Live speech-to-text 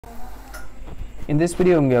In this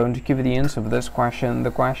video, I'm going to give you the answer of this question. The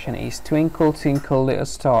question is, Twinkle, twinkle, little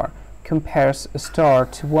star compares a star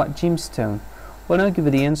to what gemstone? Well, I'll give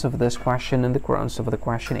you the answer of this question, and the answer of the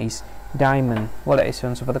question is diamond. What is the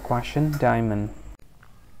answer of the question? Diamond.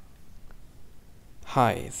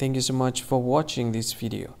 Hi, thank you so much for watching this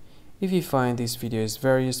video. If you find this video is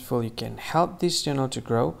very useful, you can help this channel to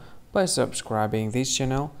grow by subscribing this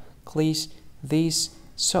channel. Click this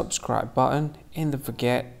subscribe button and don't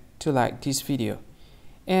forget to like this video.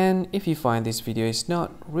 And if you find this video is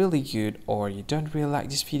not really good, or you don't really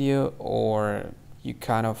like this video, or you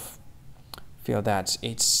kind of feel that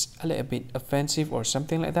it's a little bit offensive or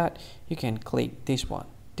something like that, you can click this one,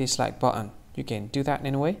 dislike button. You can do that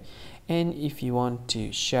anyway. And if you want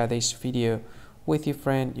to share this video with your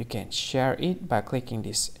friend, you can share it by clicking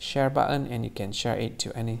this share button, and you can share it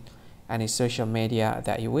to any social media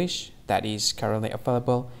that you wish that is currently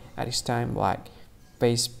available at this time, like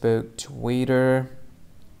Facebook, Twitter,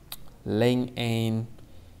 LinkedIn,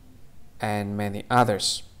 and many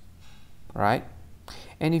others, right?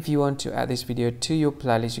 And if you want to add this video to your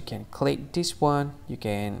playlist, you can click this one. You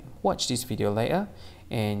can watch this video later,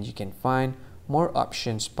 and you can find more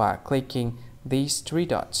options by clicking these three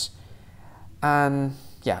dots. And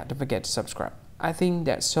yeah, don't forget to subscribe. I think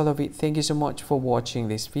that's all of it. Thank you so much for watching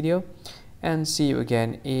this video, and see you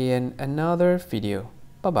again in another video.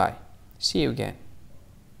 Bye bye. See you again.